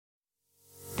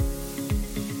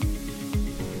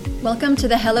Welcome to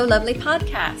the Hello Lovely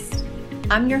podcast.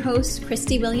 I'm your host,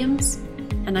 Christy Williams,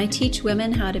 and I teach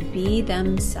women how to be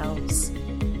themselves.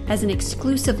 As an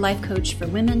exclusive life coach for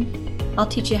women, I'll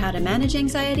teach you how to manage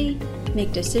anxiety,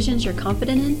 make decisions you're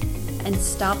confident in, and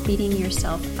stop beating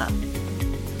yourself up.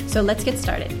 So let's get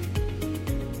started.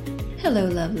 Hello,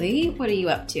 lovely. What are you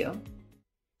up to?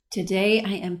 Today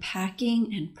I am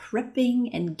packing and prepping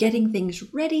and getting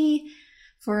things ready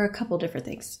for a couple different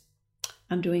things.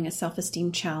 I'm doing a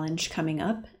self-esteem challenge coming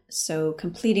up, so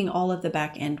completing all of the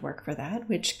back end work for that,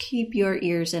 which keep your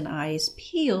ears and eyes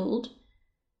peeled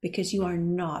because you are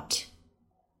not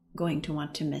going to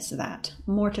want to miss that.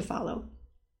 More to follow.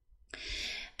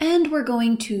 And we're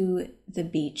going to the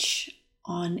beach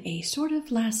on a sort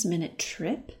of last minute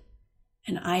trip,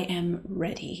 and I am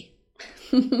ready.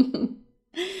 Do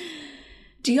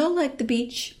y'all like the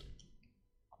beach?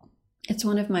 It's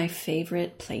one of my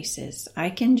favorite places.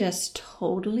 I can just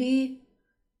totally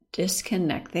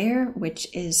disconnect there, which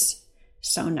is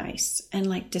so nice.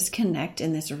 And disconnect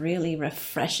in this really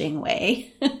refreshing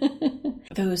way.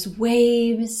 Those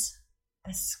waves,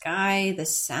 the sky, the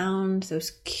sound,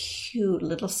 those cute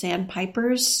little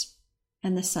sandpipers,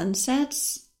 and the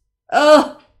sunsets.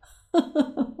 Oh!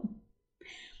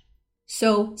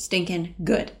 So stinking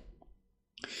good.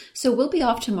 So we'll be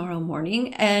off tomorrow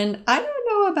morning, and I don't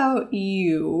know about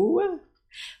you,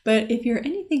 but if you're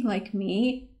anything like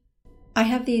me, I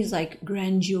have these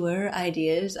grandeur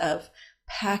ideas of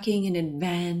packing in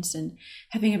advance and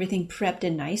having everything prepped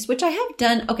and nice, which I have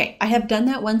done. Okay, I have done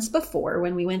that once before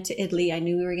when we went to Italy. I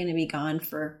knew we were going to be gone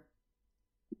for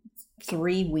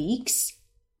 3 weeks.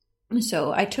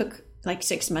 So I took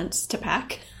 6 months to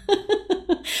pack,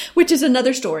 which is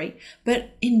another story.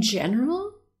 But in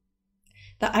general,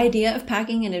 the idea of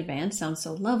packing in advance sounds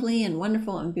so lovely and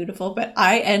wonderful and beautiful, but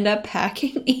I end up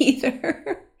packing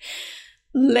either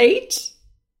late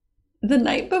the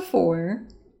night before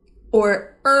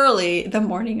or early the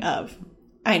morning of.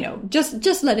 I know,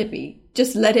 just let it be.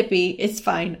 Just let it be. It's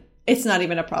fine. It's not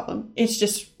even a problem. It's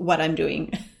just what I'm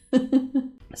doing.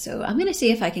 So I'm going to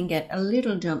see if I can get a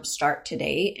little jump start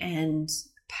today and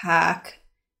pack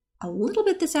a little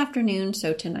bit this afternoon,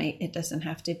 so tonight it doesn't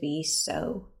have to be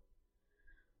so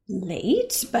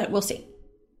late, but we'll see.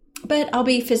 But I'll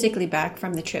be physically back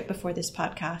from the trip before this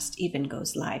podcast even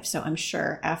goes live. So I'm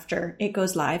sure after it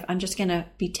goes live, I'm just going to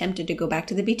be tempted to go back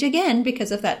to the beach again because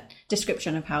of that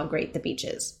description of how great the beach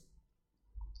is.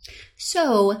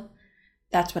 So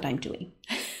that's what I'm doing.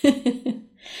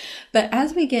 But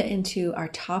as we get into our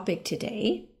topic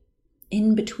today,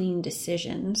 in between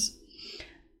decisions,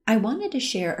 I wanted to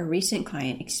share a recent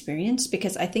client experience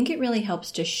because I think it really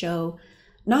helps to show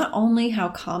not only how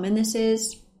common this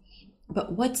is,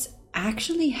 but what's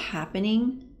actually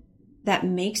happening that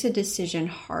makes a decision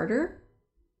harder,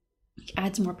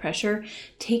 adds more pressure,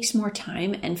 takes more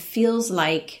time, and feels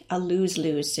like a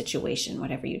lose-lose situation,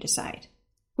 whatever you decide.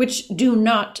 Which do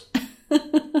not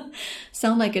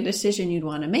sound like a decision you'd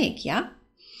want to make, yeah?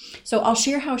 So I'll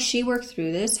share how she worked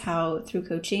through this, how through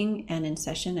coaching and in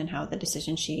session, and how the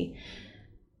decision she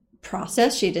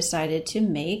decided to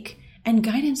make, and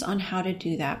guidance on how to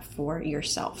do that for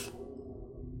yourself.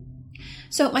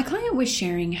 So my client was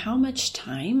sharing how much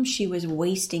time she was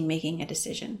wasting making a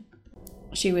decision.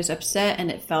 She was upset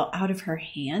and it felt out of her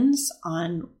hands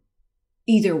on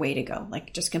either way to go,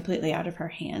 just completely out of her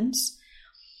hands.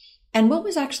 And what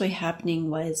was actually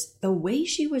happening was the way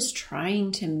she was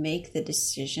trying to make the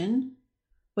decision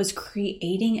was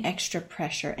creating extra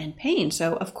pressure and pain.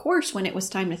 So of course, when it was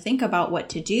time to think about what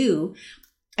to do,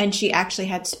 and she actually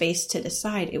had space to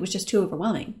decide, it was just too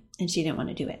overwhelming and she didn't want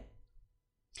to do it.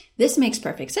 This makes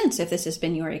perfect sense if this has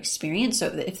been your experience. So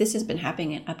if this has been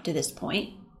happening up to this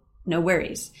point, no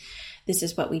worries. This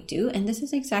is what we do. And this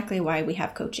is exactly why we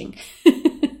have coaching.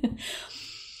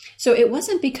 So it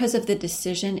wasn't because of the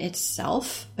decision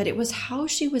itself, but it was how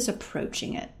she was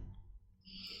approaching it.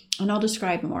 And I'll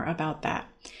describe more about that.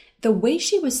 The way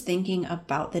she was thinking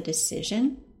about the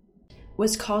decision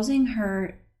was causing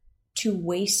her to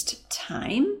waste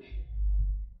time,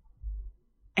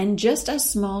 and just a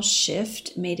small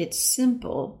shift made it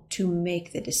simple to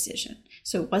make the decision.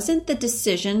 So it wasn't the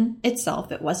decision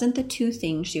itself, it wasn't the two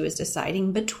things she was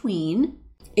deciding between,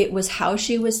 it was how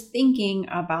she was thinking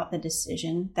about the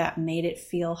decision that made it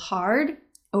feel hard,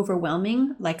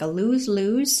 overwhelming, like a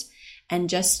lose-lose, and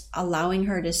just allowing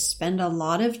her to spend a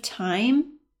lot of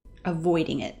time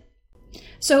avoiding it.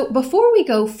 So before we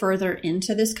go further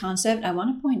into this concept, I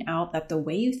want to point out that the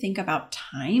way you think about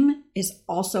time is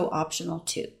also optional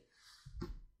too.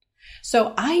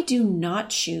 So I do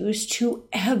not choose to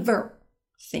ever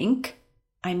think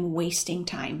I'm wasting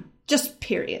time, just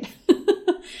period.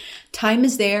 Time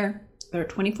is there. There are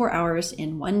 24 hours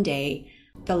in one day.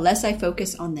 The less I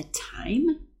focus on the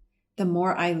time, the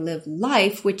more I live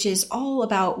life, which is all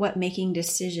about what making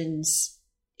decisions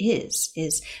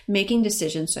is making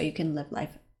decisions so you can live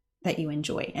life that you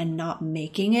enjoy and not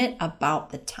making it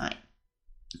about the time.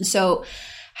 So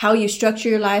how you structure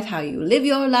your life, how you live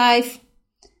your life,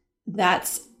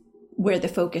 that's where the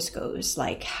focus goes,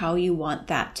 like how you want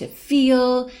that to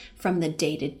feel from the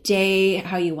day to day,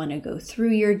 how you want to go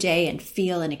through your day and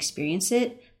feel and experience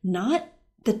it, not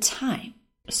the time.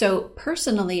 So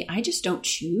personally, I just don't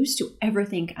choose to ever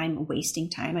think I'm wasting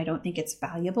time. I don't think it's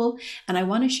valuable. And I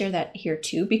want to share that here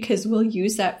too, because we'll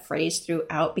use that phrase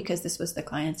throughout because this was the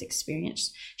client's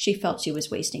experience. She felt she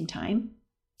was wasting time.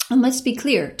 And let's be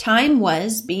clear, time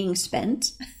was being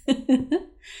spent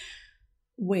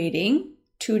waiting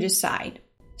to decide.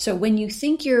 So when you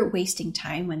think you're wasting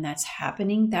time, when that's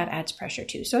happening, that adds pressure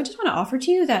too. So I just want to offer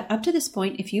to you that up to this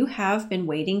point, if you have been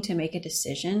waiting to make a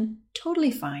decision,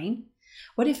 totally fine.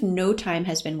 What if no time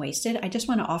has been wasted? I just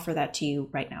want to offer that to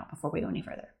you right now before we go any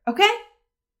further. Okay?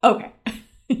 Okay.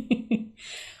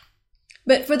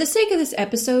 But for the sake of this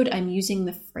episode, I'm using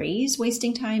the phrase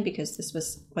wasting time because this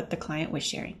was what the client was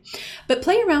sharing. But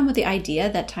play around with the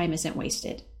idea that time isn't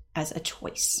wasted as a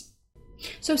choice.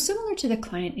 So similar to the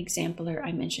client exampler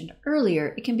I mentioned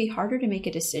earlier, it can be harder to make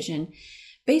a decision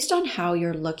based on how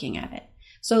you're looking at it.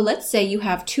 So let's say you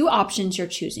have two options you're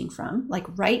choosing from. Like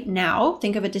right now,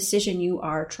 think of a decision you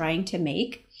are trying to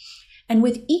make. And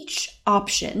with each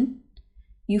option,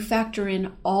 you factor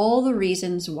in all the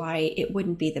reasons why it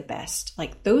wouldn't be the best.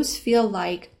 Like those feel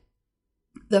like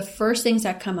the first things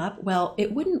that come up. Well,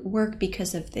 it wouldn't work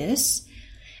because of this.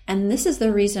 And this is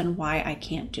the reason why I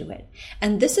can't do it.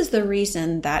 And this is the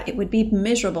reason that it would be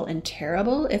miserable and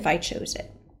terrible if I chose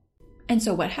it. And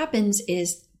so what happens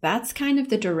is that's kind of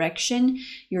the direction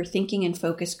your thinking and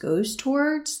focus goes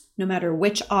towards, no matter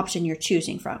which option you're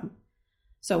choosing from.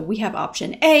 So we have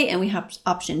option A and we have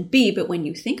option B, but when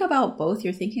you think about both,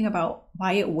 you're thinking about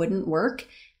why it wouldn't work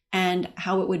and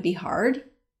how it would be hard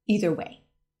either way.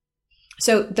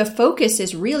 So the focus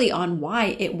is really on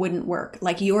why it wouldn't work,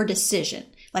 like your decision.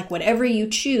 Like whatever you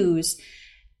choose,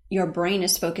 your brain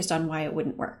is focused on why it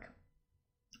wouldn't work.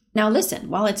 Now listen,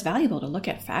 while it's valuable to look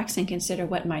at facts and consider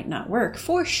what might not work,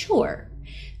 for sure,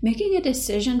 making a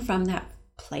decision from that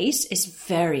place is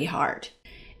very hard.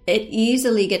 It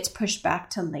easily gets pushed back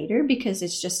to later because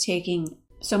it's just taking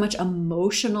so much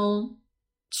emotional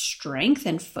strength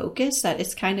and focus that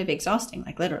it's kind of exhausting,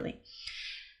 like literally.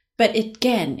 But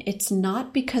again, it's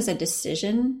not because a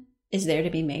decision is there to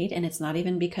be made, and it's not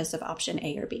even because of option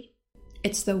A or B.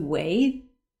 It's the way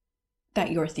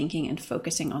that you're thinking and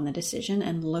focusing on the decision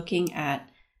and looking at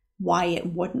why it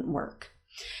wouldn't work.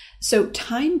 So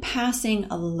time passing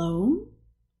alone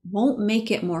won't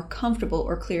make it more comfortable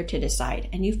or clear to decide.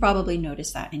 And you've probably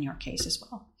noticed that in your case as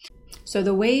well. So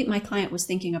the way my client was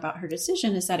thinking about her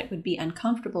decision is that it would be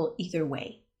uncomfortable either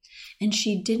way. And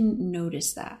she didn't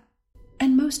notice that.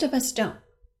 And most of us don't.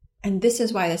 And this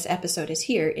is why this episode is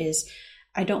here, is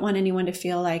I don't want anyone to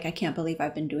feel like I can't believe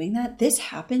I've been doing that. This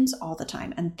happens all the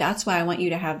time. And that's why I want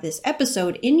you to have this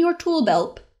episode in your tool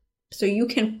belt so you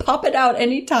can pop it out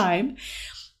anytime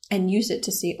and use it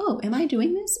to see, oh, am I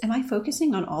doing this? Am I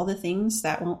focusing on all the things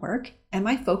that won't work? Am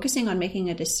I focusing on making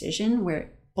a decision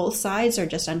where both sides are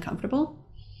just uncomfortable?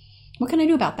 What can I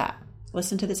do about that?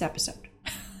 Listen to this episode.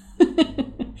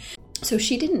 So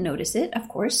she didn't notice it. Of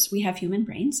course, we have human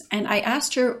brains. And I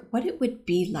asked her what it would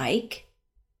be like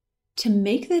to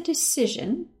make the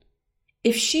decision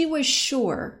if she was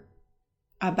sure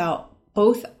about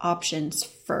both options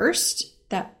first,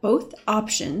 that both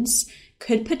options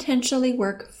could potentially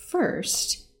work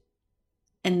first,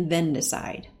 and then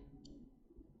decide.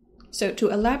 So to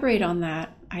elaborate on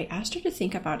that, I asked her to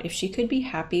think about if she could be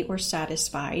happy or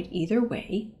satisfied either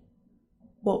way,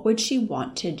 what would she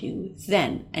want to do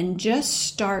then? And just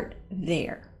start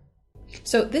there.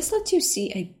 So this lets you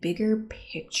see a bigger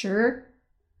picture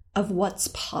of what's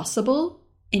possible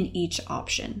in each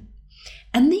option.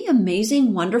 And the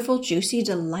amazing, wonderful, juicy,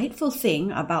 delightful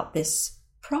thing about this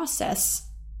process,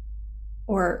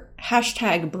 or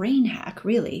hashtag brain hack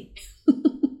really,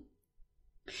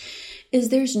 is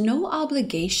there's no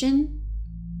obligation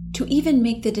to even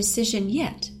make the decision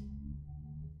yet.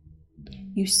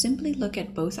 You simply look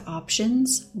at both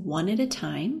options one at a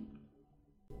time,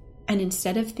 and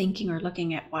instead of thinking or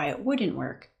looking at why it wouldn't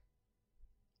work,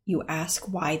 you ask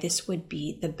why this would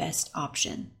be the best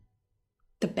option,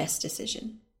 the best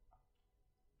decision.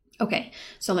 Okay,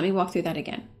 so let me walk through that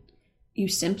again. You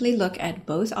simply look at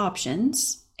both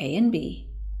options, A and B,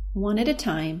 one at a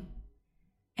time,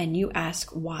 and you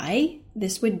ask why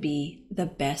this would be the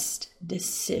best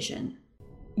decision.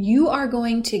 You are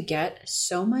going to get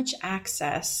so much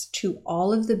access to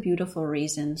all of the beautiful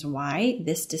reasons why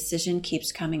this decision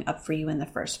keeps coming up for you in the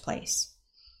first place.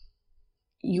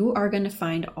 You are going to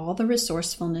find all the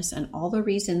resourcefulness and all the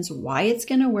reasons why it's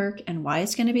going to work and why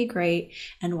it's going to be great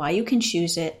and why you can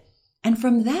choose it. And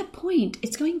from that point,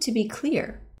 it's going to be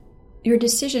clear. Your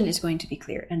decision is going to be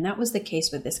clear. And that was the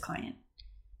case with this client.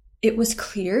 It was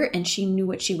clear and she knew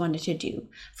what she wanted to do.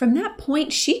 From that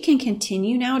point, she can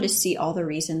continue now to see all the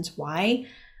reasons why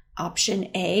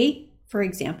option A, for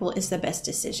example, is the best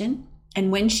decision.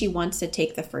 And when she wants to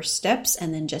take the first steps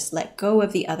and then just let go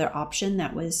of the other option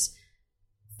that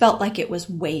felt like it was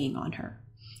weighing on her.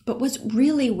 But what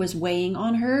really was weighing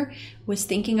on her was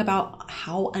thinking about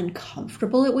how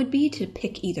uncomfortable it would be to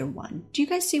pick either one. Do you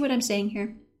guys see what I'm saying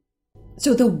here?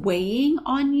 So the weighing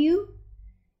on you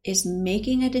is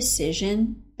making a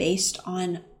decision based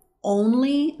on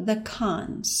only the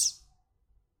cons.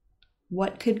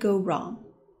 What could go wrong?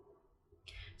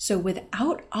 So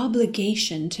without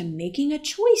obligation to making a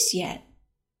choice yet,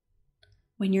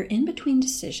 when you're in between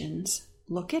decisions,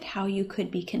 look at how you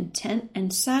could be content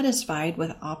and satisfied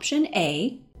with option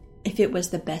A if it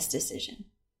was the best decision.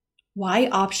 Why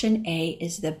option A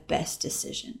is the best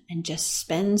decision, and just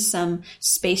spend some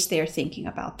space there thinking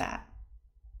about that.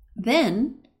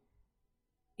 Then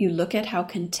you look at how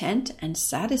content and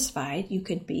satisfied you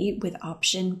could be with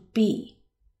option B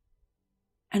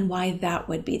and why that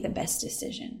would be the best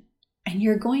decision. And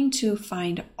you're going to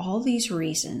find all these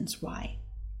reasons why.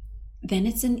 Then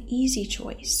it's an easy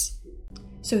choice.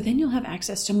 So then you'll have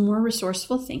access to more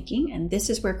resourceful thinking, and this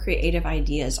is where creative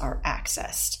ideas are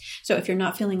accessed. So if you're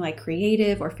not feeling like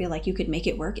creative or feel like you could make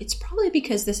it work, it's probably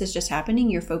because this is just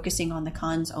happening. You're focusing on the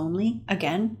cons only.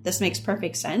 Again, this makes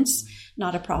perfect sense.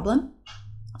 Not a problem.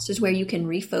 This is where you can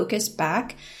refocus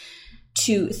back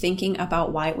to thinking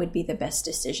about why it would be the best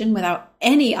decision without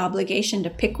any obligation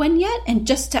to pick one yet, and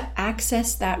just to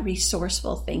access that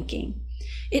resourceful thinking.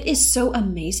 It is so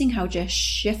amazing how just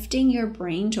shifting your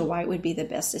brain to why it would be the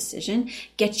best decision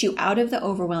gets you out of the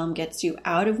overwhelm, gets you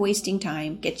out of wasting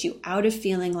time, gets you out of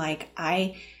feeling like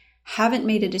I haven't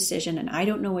made a decision and I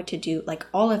don't know what to do, like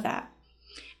all of that.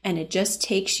 And it just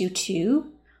takes you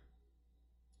to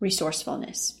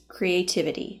resourcefulness,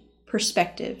 creativity,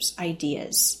 perspectives,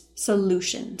 ideas,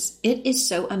 solutions. It is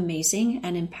so amazing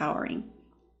and empowering.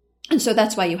 And so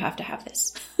that's why you have to have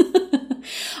this.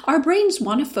 Our brains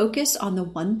want to focus on the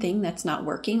one thing that's not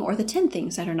working or the 10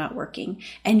 things that are not working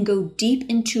and go deep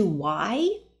into why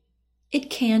it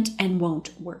can't and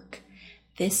won't work.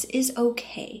 This is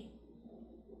okay.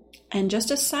 And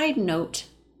just a side note,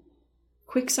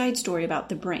 quick side story about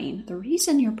the brain. The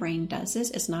reason your brain does this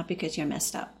is not because you're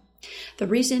messed up. The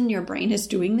reason your brain is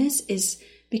doing this is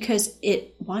because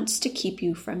it wants to keep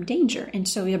you from danger. And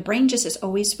so your brain just is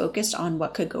always focused on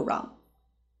what could go wrong.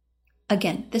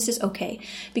 Again, this is okay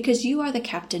because you are the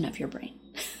captain of your brain.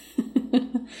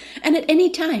 And at any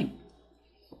time,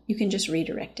 you can just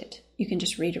redirect it.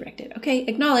 Okay,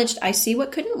 acknowledged. I see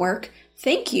what couldn't work.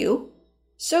 Thank you.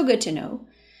 So good to know.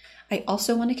 I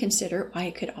also want to consider why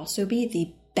it could also be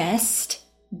the best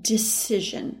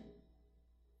decision.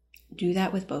 Do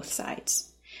that with both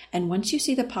sides. And once you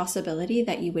see the possibility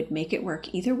that you would make it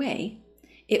work either way,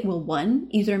 it will, one,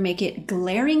 either make it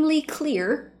glaringly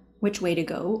clear which way to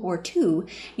go, or two,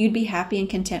 you'd be happy and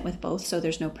content with both, so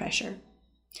there's no pressure.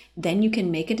 Then you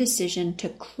can make a decision to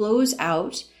close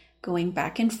out going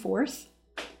back and forth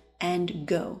and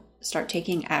go. Start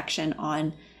taking action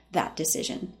on that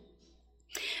decision.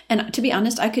 And to be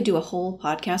honest, I could do a whole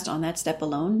podcast on that step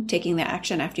alone, taking the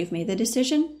action after you've made the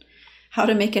decision, how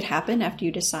to make it happen after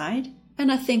you decide,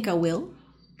 and I think I will.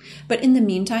 But in the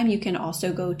meantime, you can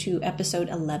also go to episode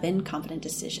 11, Confident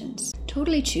Decisions.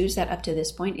 Totally choose that up to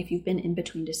this point, if you've been in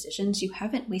between decisions, you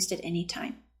haven't wasted any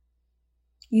time.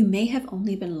 You may have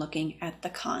only been looking at the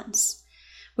cons,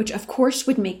 which of course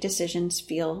would make decisions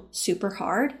feel super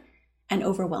hard and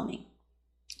overwhelming.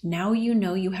 Now you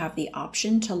know you have the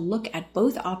option to look at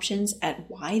both options at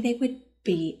why they would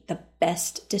be the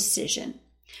best decision,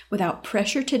 without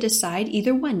pressure to decide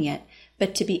either one yet,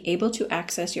 but to be able to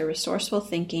access your resourceful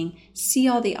thinking, see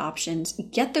all the options,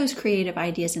 get those creative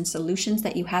ideas and solutions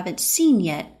that you haven't seen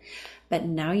yet, but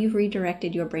now you've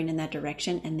redirected your brain in that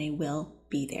direction and they will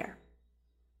be there.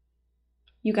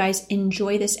 You guys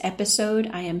enjoy this episode.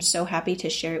 I am so happy to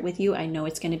share it with you. I know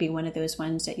it's going to be one of those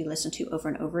ones that you listen to over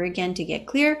and over again to get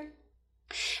clear.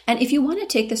 And if you want to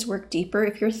take this work deeper,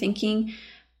 if you're thinking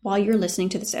while you're listening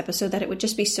to this episode that it would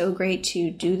just be so great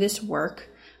to do this work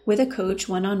with a coach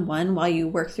one-on-one while you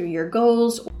work through your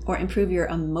goals or improve your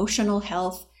emotional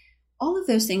health, all of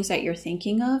those things that you're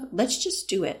thinking of, let's just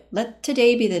do it. Let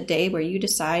today be the day where you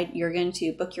decide you're going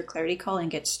to book your clarity call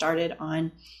and get started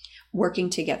on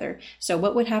working together. So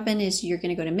what would happen is you're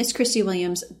going to go to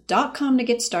MissChristyWilliams.com to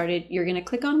get started. You're going to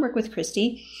click on Work with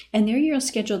Christy, and there you'll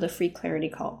schedule the free clarity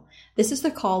call. This is the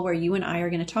call where you and I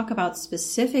are going to talk about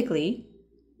specifically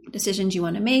decisions you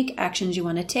want to make, actions you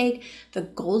want to take, the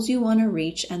goals you want to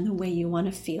reach, and the way you want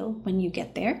to feel when you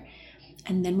get there.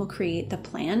 And then we'll create the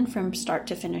plan from start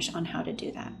to finish on how to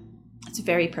do that. It's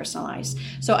very personalized.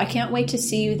 So I can't wait to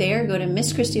see you there. Go to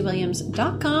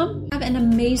MissChristyWilliams.com. Have an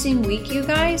amazing week, you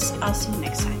guys. I'll see you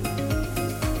next time.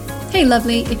 Hey,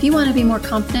 lovely. If you want to be more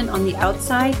confident on the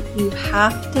outside, you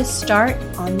have to start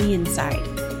on the inside.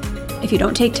 If you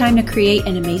don't take time to create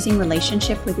an amazing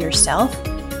relationship with yourself,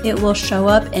 it will show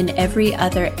up in every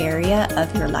other area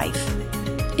of your life.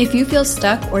 If you feel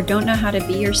stuck or don't know how to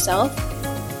be yourself,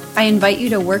 I invite you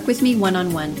to work with me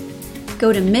one-on-one.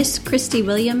 Go to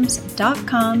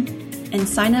MissChristyWilliams.com and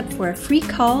sign up for a free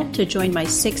call to join my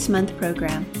 6-month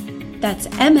program. That's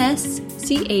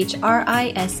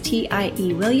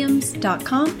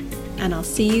MissChristyWilliams.com, and I'll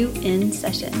see you in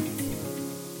session.